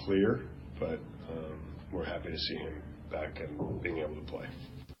not clear, but we're happy to see him back and being able to play.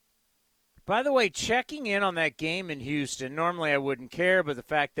 By the way, checking in on that game in Houston, normally I wouldn't care, but the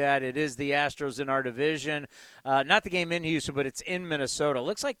fact that it is the Astros in our division, not the game in Houston, but it's in Minnesota.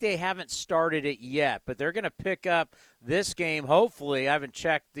 Looks like they haven't started it yet, but they're going to pick up this game, hopefully. I haven't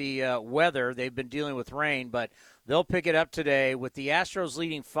checked the weather. They've been dealing with rain, but they'll pick it up today with the Astros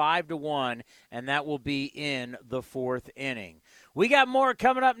leading 5-1, and that will be in the 4th inning. We got more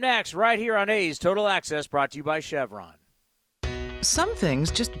coming up next right here on A's Total Access, brought to you by Chevron. Some things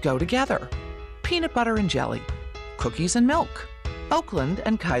just go together. Peanut butter and jelly, cookies and milk, Oakland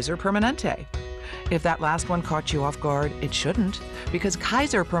and Kaiser Permanente. If that last one caught you off guard, it shouldn't, because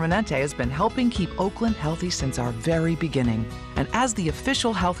Kaiser Permanente has been helping keep Oakland healthy since our very beginning. And as the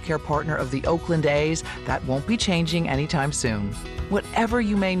official healthcare partner of the Oakland A's, that won't be changing anytime soon. Whatever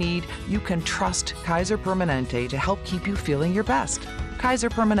you may need, you can trust Kaiser Permanente to help keep you feeling your best. Kaiser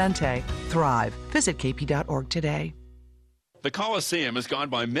Permanente. Thrive. Visit kp.org today. The Coliseum has gone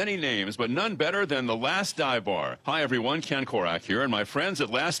by many names, but none better than the Last Dive Bar. Hi, everyone. Ken Korak here, and my friends at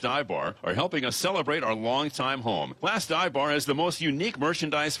Last Dive Bar are helping us celebrate our longtime home. Last Dive Bar has the most unique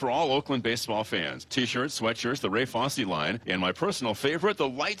merchandise for all Oakland baseball fans. T-shirts, sweatshirts, the Ray Fosse line, and my personal favorite, the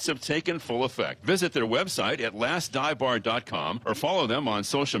lights have taken full effect. Visit their website at lastdivebar.com or follow them on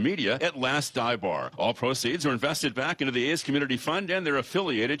social media at Last Dive Bar. All proceeds are invested back into the A's Community Fund and their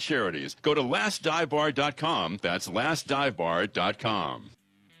affiliated charities. Go to lastdivebar.com. That's lastdivebar.com.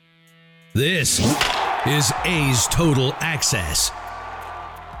 This is A's Total Access.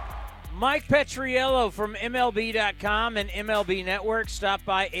 Mike Petriello from MLB.com and MLB Network stopped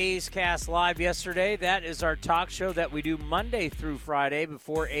by A's Cast Live yesterday. That is our talk show that we do Monday through Friday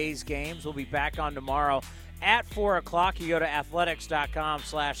before A's games. We'll be back on tomorrow at 4 o'clock. You go to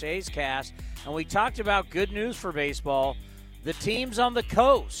athletics.com/A's Cast, and we talked about good news for baseball. The teams on the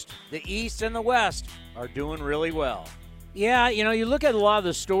coast, the East and the West, are doing really well. Yeah, you look at a lot of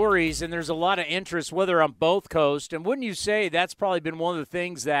the stories, and there's a lot of interest, whether on both coasts. And wouldn't you say that's probably been one of the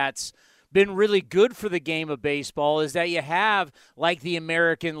things that's been really good for the game of baseball is that you have, like, the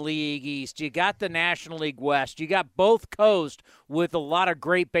American League East, you got the National League West, you got both coasts with a lot of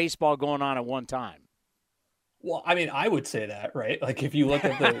great baseball going on at one time. Well, I mean, I would say that, right? Like if you look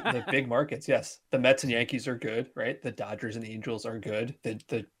at the big markets, yes, the Mets and Yankees are good, right? The Dodgers and Angels are good.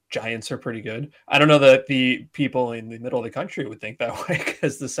 The Giants are pretty good. I don't know that the people in the middle of the country would think that way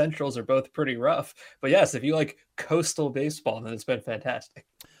because the Centrals are both pretty rough. But yes, if you like coastal baseball, then it's been fantastic.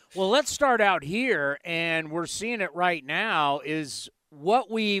 Well, let's start out here, and we're seeing it right now, is what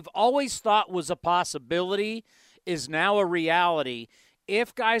we've always thought was a possibility is now a reality.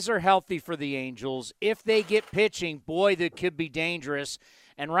 If guys are healthy for the Angels, if they get pitching, boy, that could be dangerous.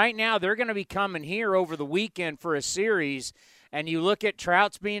 And right now they're going to be coming here over the weekend for a series. And you look at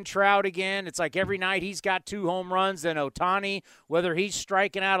Trout's being Trout again. It's like every night he's got 2 home runs. Then Ohtani, whether he's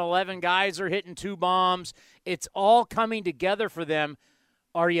striking out 11 guys or hitting 2 bombs, it's all coming together for them.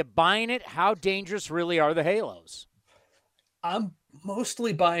 Are you buying it? How dangerous really are the Halos? I'm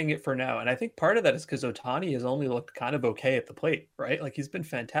mostly buying it for now. And I think part of that is because Ohtani has only looked kind of okay at the plate, right? Like he's been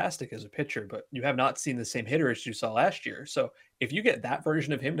fantastic as a pitcher, but you have not seen the same hitter as you saw last year. So if you get that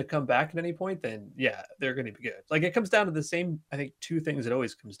version of him to come back at any point, then yeah, they're going to be good. Like it comes down to the same, I think 2 things it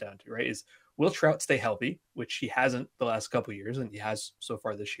always comes down to, right? Is will Trout stay healthy, which he hasn't the last couple of years, and he has so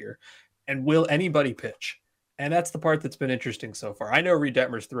far this year. And will anybody pitch? And that's the part that's been interesting so far. I know Reed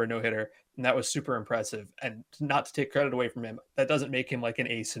Detmers threw a no-hitter, and that was super impressive. And not to take credit away from him, that doesn't make him like an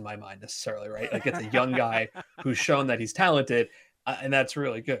ace in my mind necessarily, right? Like it's a young guy who's shown that he's talented, and that's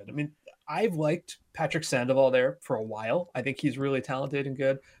really good. I mean, I've liked Patrick Sandoval there for a while. I think he's really talented and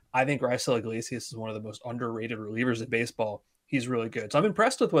good. I think Raisel Iglesias is one of the most underrated relievers in baseball. He's really good. So I'm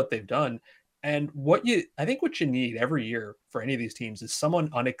impressed with what they've done. And I think what you need every year for any of these teams is someone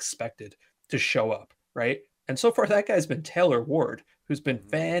unexpected to show up, right? And so far, that guy's been Taylor Ward, who's been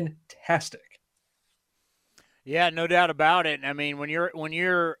fantastic. Yeah, no doubt about it. I mean, when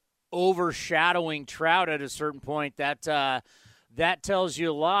you're overshadowing Trout at a certain point, that tells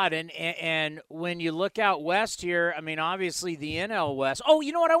you a lot. And when you look out west here, I mean, obviously the NL West. Oh,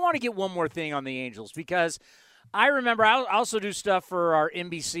 you know what? I want to get one more thing on the Angels because I remember I also do stuff for our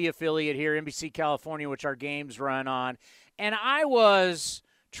NBC affiliate here, NBC California, which our games run on, and I was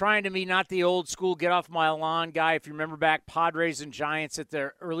trying to be not the old school get off my lawn guy. If you remember back, Padres and Giants at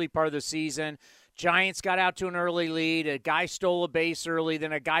the early part of the season, Giants got out to an early lead. A guy stole a base early.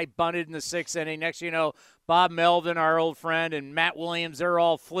 Then a guy bunted in the 6th inning. Next thing you know, Bob Melvin, our old friend, and Matt Williams, they're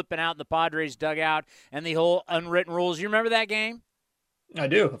all flipping out in the Padres dugout and the whole unwritten rules. You remember that game? I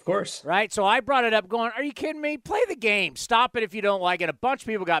do, of course. Right? So I brought it up going, are you kidding me? Play the game. Stop it if you don't like it. A bunch of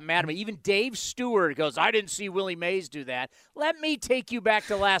people got mad at me. Even Dave Stewart goes, I didn't see Willie Mays do that. Let me take you back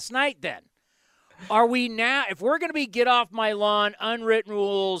to last night then. Are we now, if we're going to be get off my lawn, unwritten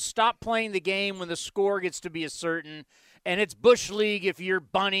rules, stop playing the game when the score gets to be a certain, and it's Bush League if you're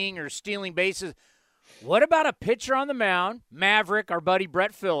bunting or stealing bases, what about a pitcher on the mound, Maverick, our buddy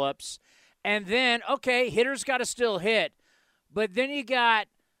Brett Phillips, and then, okay, hitter's got to still hit, but then you got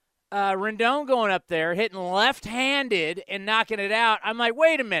Rendon going up there, hitting left-handed and knocking it out. I'm like,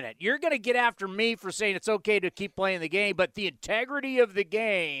 wait a minute. You're going to get after me for saying it's okay to keep playing the game, but the integrity of the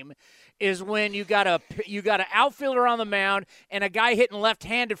game is when you got an outfielder on the mound and a guy hitting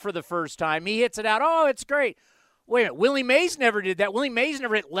left-handed for the first time. He hits it out. Oh, it's great. Wait a minute. Willie Mays never did that. Willie Mays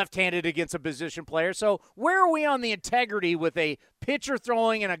never hit left-handed against a position player. So where are we on the integrity with a pitcher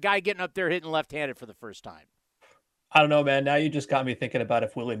throwing and a guy getting up there hitting left-handed for the first time? I don't know, man. Now you just got me thinking about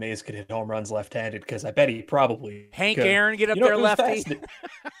if Willie Mays could hit home runs left-handed, because I bet he probably Hank could. Aaron get up there lefty.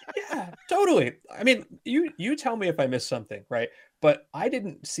 Yeah, totally. I mean, you tell me if I missed something, right? But I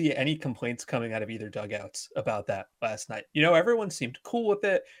didn't see any complaints coming out of either dugouts about that last night. You know, everyone seemed cool with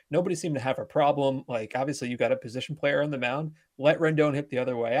it. Nobody seemed to have a problem. Like, obviously, you got a position player on the mound. Let Rendon hit the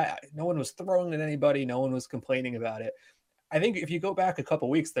other way. No one was throwing at anybody. No one was complaining about it. I think if you go back a couple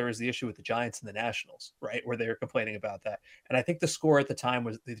of weeks, there was the issue with the Giants and the Nationals, right, where they were complaining about that. And I think the score at the time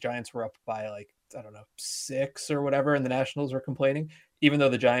was the Giants were up by, like, I don't know, 6 or whatever, and the Nationals were complaining, even though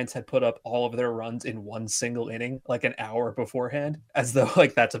the Giants had put up all of their runs in one single inning, like an hour beforehand, as though,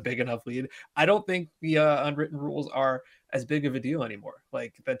 like, that's a big enough lead. I don't think the unwritten rules are as big of a deal anymore.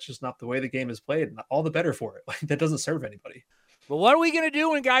 Like, that's just not the way the game is played, and all the better for it. Like, that doesn't serve anybody. But what are we going to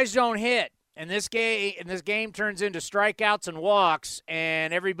do when guys don't hit? And this game turns into strikeouts and walks,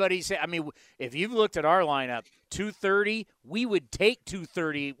 and everybody's – I mean, if you've looked at our lineup, 230, we would take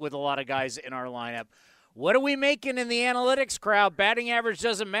 230 with a lot of guys in our lineup. What are we making in the analytics crowd? Batting average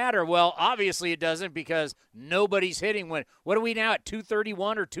doesn't matter. Well, obviously it doesn't because nobody's hitting. What are we now at,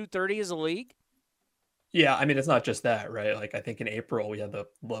 231 or 230 as a league? Yeah, I mean, it's not just that, right? Like, I think in April we had the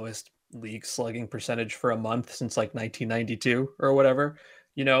lowest league slugging percentage for a month since, like, 1992 or whatever.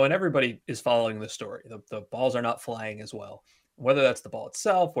 You know, and everybody is following the story. The balls are not flying as well. whether that's the ball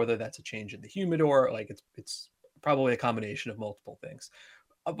itself, whether that's a change in the humidor, like it's probably a combination of multiple things.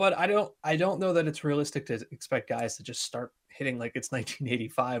 But I don't know that it's realistic to expect guys to just start hitting like it's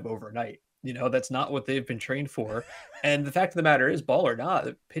 1985 overnight. That's not what they've been trained for. And the fact of the matter is, ball or not,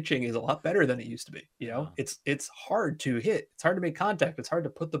 pitching is a lot better than it used to be. It's hard to hit. It's hard to make contact. It's hard to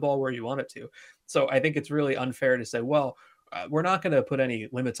put the ball where you want it to. So I think it's really unfair to say, well, we're not going to put any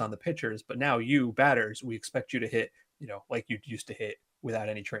limits on the pitchers, but now you batters, we expect you to hit, like you used to hit without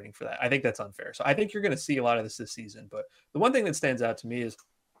any training for that. I think that's unfair. So I think you're going to see a lot of this season. But the one thing that stands out to me is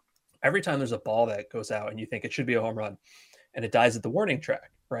every time there's a ball that goes out and you think it should be a home run and it dies at the warning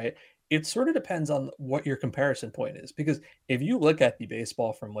track, right? It sort of depends on what your comparison point is, because if you look at the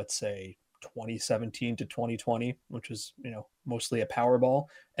baseball from, let's say, 2017 to 2020, which is, mostly a power ball,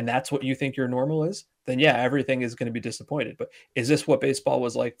 and that's what you think your normal is, then yeah, everything is going to be disappointed. But is this what baseball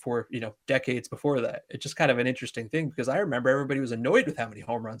was like for, decades before that? It's just kind of an interesting thing, because I remember everybody was annoyed with how many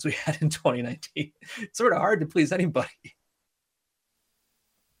home runs we had in 2019. It's sort of hard to please anybody.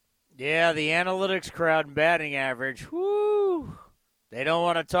 Yeah, the analytics crowd and batting average, whoo. They don't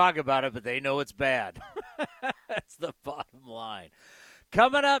want to talk about it, but they know it's bad. That's the bottom line.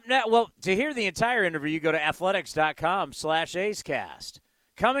 Coming up next, well, to hear the entire interview, you go to athletics.com/AceCast.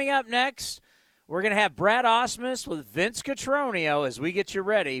 Coming up next, we're going to have Brad Ausmus with Vince Cotroneo as we get you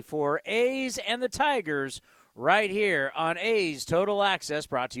ready for A's and the Tigers right here on A's Total Access,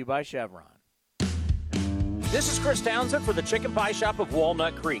 brought to you by Chevron. This is Chris Townsend for the Chicken Pie Shop of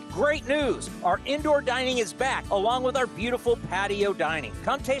Walnut Creek. Great news! Our indoor dining is back, along with our beautiful patio dining.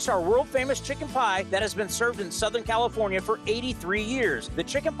 Come taste our world-famous chicken pie that has been served in Southern California for 83 years. The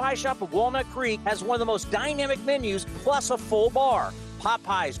Chicken Pie Shop of Walnut Creek has one of the most dynamic menus, plus a full bar. Pot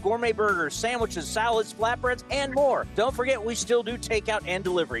pies, gourmet burgers, sandwiches, salads, flatbreads, and more. Don't forget, we still do takeout and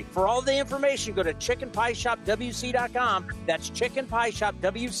delivery. For all the information, go to chickenpieshopwc.com. That's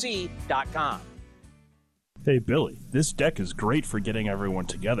chickenpieshopwc.com. Hey, Billy, this deck is great for getting everyone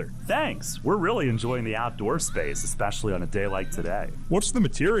together. Thanks. We're really enjoying the outdoor space, especially on a day like today. What's the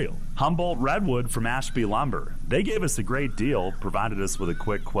material? Humboldt Redwood from Ashby Lumber. They gave us a great deal, provided us with a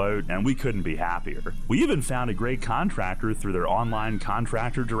quick quote, and we couldn't be happier. We even found a great contractor through their online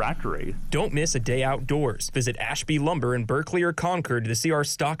contractor directory. Don't miss a day outdoors. Visit Ashby Lumber in Berkeley or Concord to see our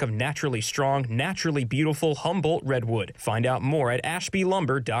stock of naturally strong, naturally beautiful Humboldt Redwood. Find out more at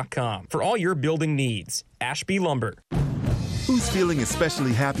ashbylumber.com for all your building needs. Ashby Lumber. Who's feeling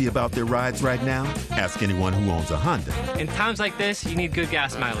especially happy about their rides right now? Ask anyone who owns a Honda. In times like this, you need good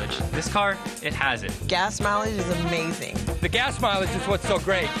gas mileage. This car, it has it. Gas mileage is amazing. The gas mileage is what's so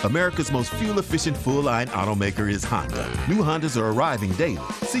great. America's most fuel-efficient full-line automaker is Honda. New Hondas are arriving daily.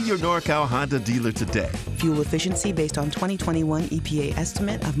 See your NorCal Honda dealer today. Fuel efficiency based on 2021 EPA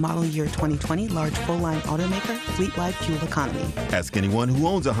estimate of model year 2020 large full-line automaker, fleet-wide fuel economy. Ask anyone who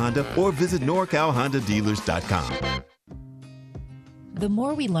owns a Honda or visit NorCalHondaDealers.com. The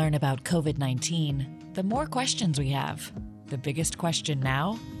more we learn about COVID-19, the more questions we have. The biggest question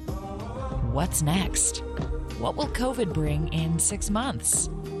now? What's next? What will COVID bring in 6 months?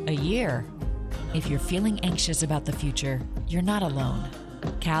 A year? If you're feeling anxious about the future, you're not alone.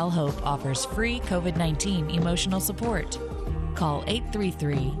 Cal Hope offers free COVID-19 emotional support. Call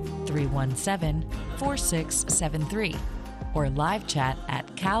 833-317-4673 or live chat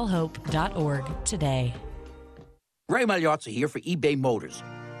at calhope.org today. Ray Magliozzi here for eBay Motors.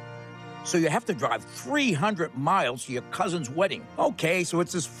 So you have to drive 300 miles to your cousin's wedding. Okay, so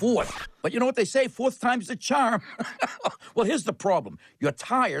it's his fourth. But you know what they say, fourth time's the charm. Well, here's the problem. Your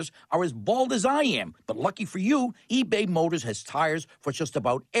tires are as bald as I am. But lucky for you, eBay Motors has tires for just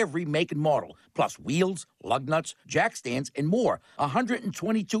about every make and model. Plus wheels, lug nuts, jack stands, and more.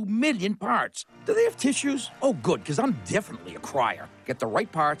 122 million parts. Do they have tissues? Oh, good, because I'm definitely a crier. Get the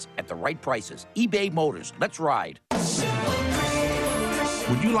right parts at the right prices. eBay Motors. Let's ride.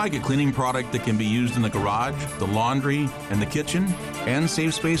 Would you like a cleaning product that can be used in the garage, the laundry, and the kitchen, and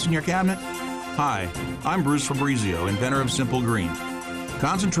save space in your cabinet? Hi, I'm Bruce Fabrizio, inventor of Simple Green.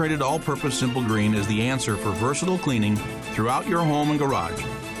 Concentrated all-purpose Simple Green is the answer for versatile cleaning throughout your home and garage.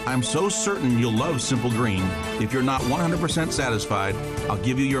 I'm so certain you'll love Simple Green. If you're not 100% satisfied, I'll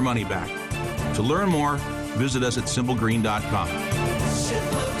give you your money back. To learn more, visit us at simplegreen.com.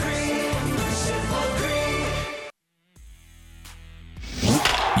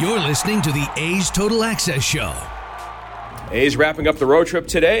 You're listening to the A's Total Access Show. A's wrapping up the road trip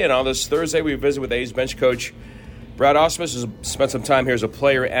today, and on this Thursday, we visit with A's bench coach Brad Ausmus, who's spent some time here as a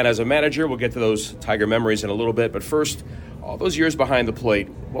player and as a manager. We'll get to those Tiger memories in a little bit, but first, all those years behind the plate,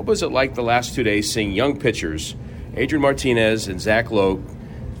 what was it like the last 2 days seeing young pitchers, Adrian Martinez and Zach Lowe,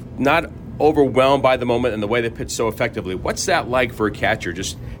 not overwhelmed by the moment and the way they pitch so effectively. What's that like for a catcher,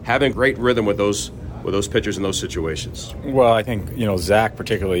 just having great rhythm with those pitchers in those situations? Well, I think, Zach,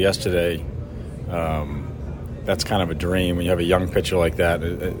 particularly yesterday, that's kind of a dream when you have a young pitcher like that.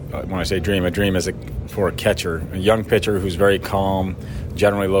 When I say dream, a dream is for a catcher. A young pitcher who's very calm,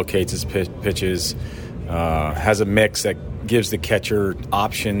 generally locates his pitches, has a mix that gives the catcher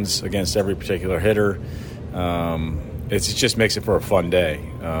options against every particular hitter. It just makes it for a fun day.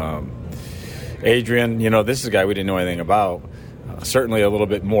 Adrian, this is a guy we didn't know anything about. Certainly a little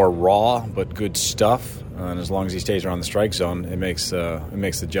bit more raw, but good stuff. And as long as he stays around the strike zone, it makes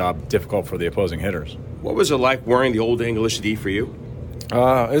the job difficult for the opposing hitters. What was it like wearing the Old English D for you? It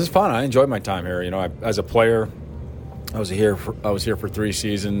was fun. I enjoyed my time here. As a player, I was here for 3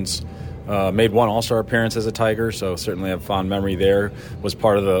 seasons. Made one All-Star appearance as a Tiger, so certainly have fond memory there. Was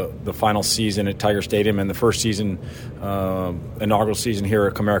part of the final season at Tiger Stadium and the first season, inaugural season here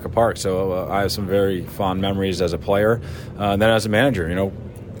at Comerica Park. So I have some very fond memories as a player. And then as a manager,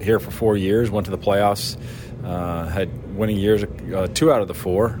 here for 4 years, went to the playoffs, had winning years, 2 out of the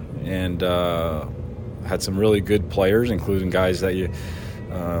 4, and had some really good players, including guys that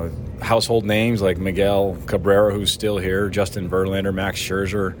household names like Miguel Cabrera, who's still here, Justin Verlander, Max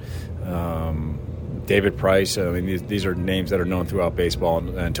Scherzer, David Price. I mean, these are names that are known throughout baseball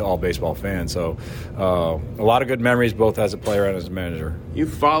and to all baseball fans. So a lot of good memories, both as a player and as a manager. You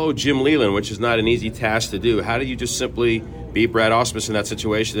followed Jim Leyland, which is not an easy task to do. How did you just simply beat Brad Ausmus in that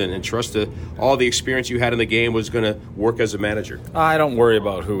situation and trust that all the experience you had in the game was going to work as a manager? I don't worry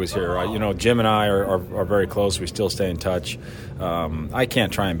about who was here. Jim and I are very close. We still stay in touch. I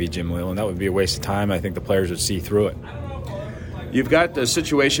can't try and beat Jim Leyland. That would be a waste of time. I think the players would see through it. You've got a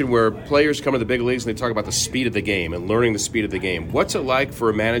situation where players come to the big leagues and they talk about the speed of the game and learning the speed of the game. What's it like for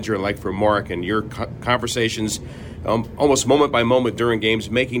a manager and like for Mark and your conversations almost moment by moment during games,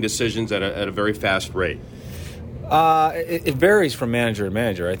 making decisions at a very fast rate? It varies from manager to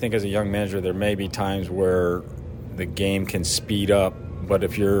manager. I think as a young manager, there may be times where the game can speed up, but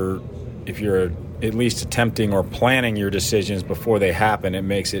if you're at least attempting or planning your decisions before they happen, it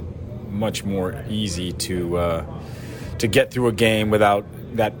makes it much more easy to get through a game without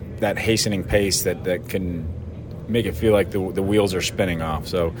that hastening pace that can make it feel like the wheels are spinning off.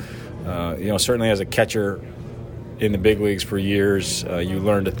 So, certainly as a catcher in the big leagues for years, you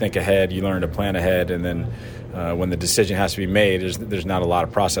learn to think ahead, you learn to plan ahead, and then when the decision has to be made, there's not a lot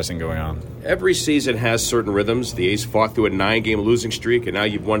of processing going on. Every season has certain rhythms. The A's fought through a 9-game losing streak, and now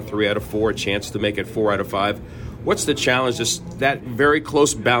you've won 3 out of 4, a chance to make it 4 out of 5. What's the challenge, just that very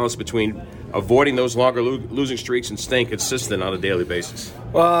close balance between avoiding those longer losing streaks and staying consistent on a daily basis?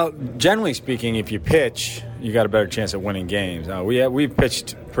 Well, generally speaking, if you pitch, you got a better chance at winning games. We've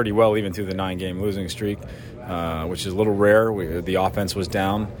pitched pretty well even through the 9-game losing streak, which is a little rare. The offense was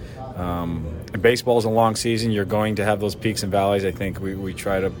down. Baseball is a long season. You're going to have those peaks and valleys. I think we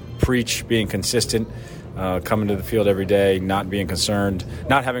try to preach being consistent, coming to the field every day, not being concerned,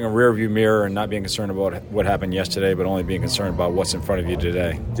 not having a rear view mirror and not being concerned about what happened yesterday, but only being concerned about what's in front of you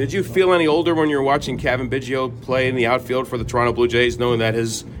today. Did you feel any older when you were watching Cavan Biggio play in the outfield for the Toronto Blue Jays, knowing that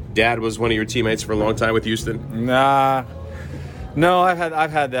his dad was one of your teammates for a long time with Houston? No,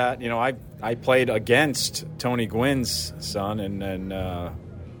 I've had that. I played against Tony Gwynn's son, and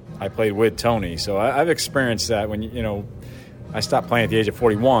I played with Tony, so I've experienced that. When I stopped playing at the age of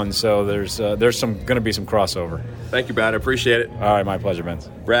 41, so there's going to be some crossover. Thank you, Brad. I appreciate it. All right, my pleasure, Vince.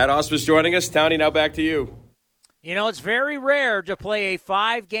 Brad Ausmus joining us. Townie, now back to you. It's very rare to play a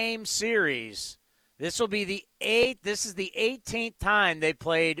 5-game series. This will be the 8th. This is the 18th time they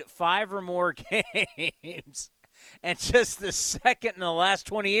played 5 or more games, and just the second in the last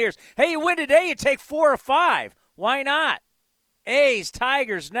 20 years. Hey, you win today, you take 4 or 5. Why not? A's,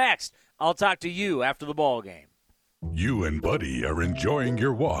 Tigers next. I'll talk to you after the ball game. You and Buddy are enjoying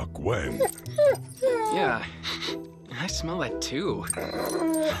your walk when... Yeah, I smell that too.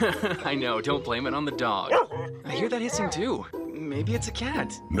 I know, don't blame it on the dog. I hear that hissing too. Maybe it's a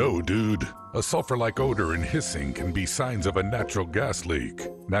cat. No, dude. A sulfur-like odor and hissing can be signs of a natural gas leak.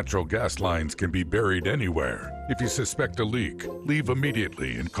 Natural gas lines can be buried anywhere. If you suspect a leak, leave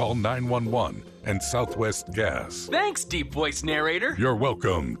immediately and call 911 and Southwest Gas. Thanks, deep voice narrator. You're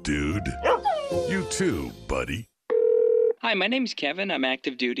welcome, dude. You too, buddy. Hi, my name's Kevin. I'm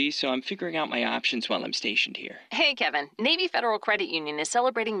active duty, so I'm figuring out my options while I'm stationed here. Hey, Kevin. Navy Federal Credit Union is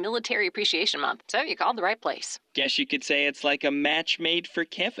celebrating Military Appreciation Month, so you called the right place. Guess you could say it's like a match made for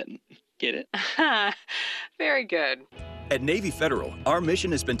Kevin. Get it? Very good. At Navy Federal, our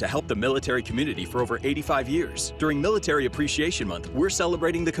mission has been to help the military community for over 85 years. During Military Appreciation Month, we're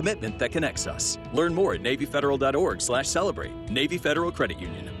celebrating the commitment that connects us. Learn more at NavyFederal.org/celebrate. Navy Federal Credit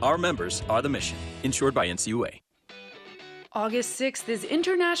Union. Our members are the mission. Insured by NCUA. August 6th is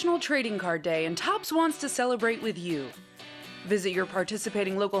International Trading Card Day, and Topps wants to celebrate with you. Visit your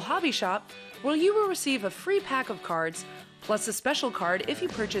participating local hobby shop, where you will receive a free pack of cards, plus a special card if you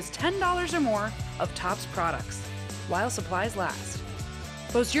purchase $10 or more of Topps products, while supplies last.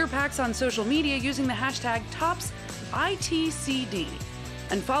 Post your packs on social media using the hashtag ToppsITCD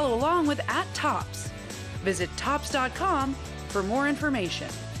and follow along with @Topps. Visit Topps.com for more information.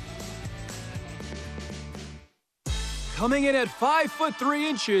 Coming in at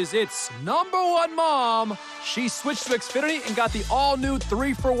 5'3", it's #1 mom. She switched to Xfinity and got the all-new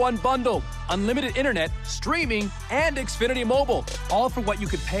 3-for-1 bundle. Unlimited internet, streaming, and Xfinity Mobile. All for what you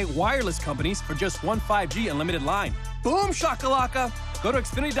could pay wireless companies for just one 5G unlimited line. Boom shakalaka! Go to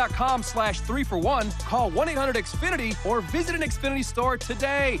Xfinity.com/3-for-1, call 1-800-XFINITY, or visit an Xfinity store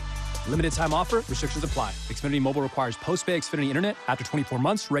today. Limited time offer, restrictions apply. Xfinity Mobile requires post-pay Xfinity internet. After 24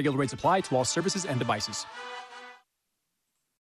 months, regular rates apply to all services and devices.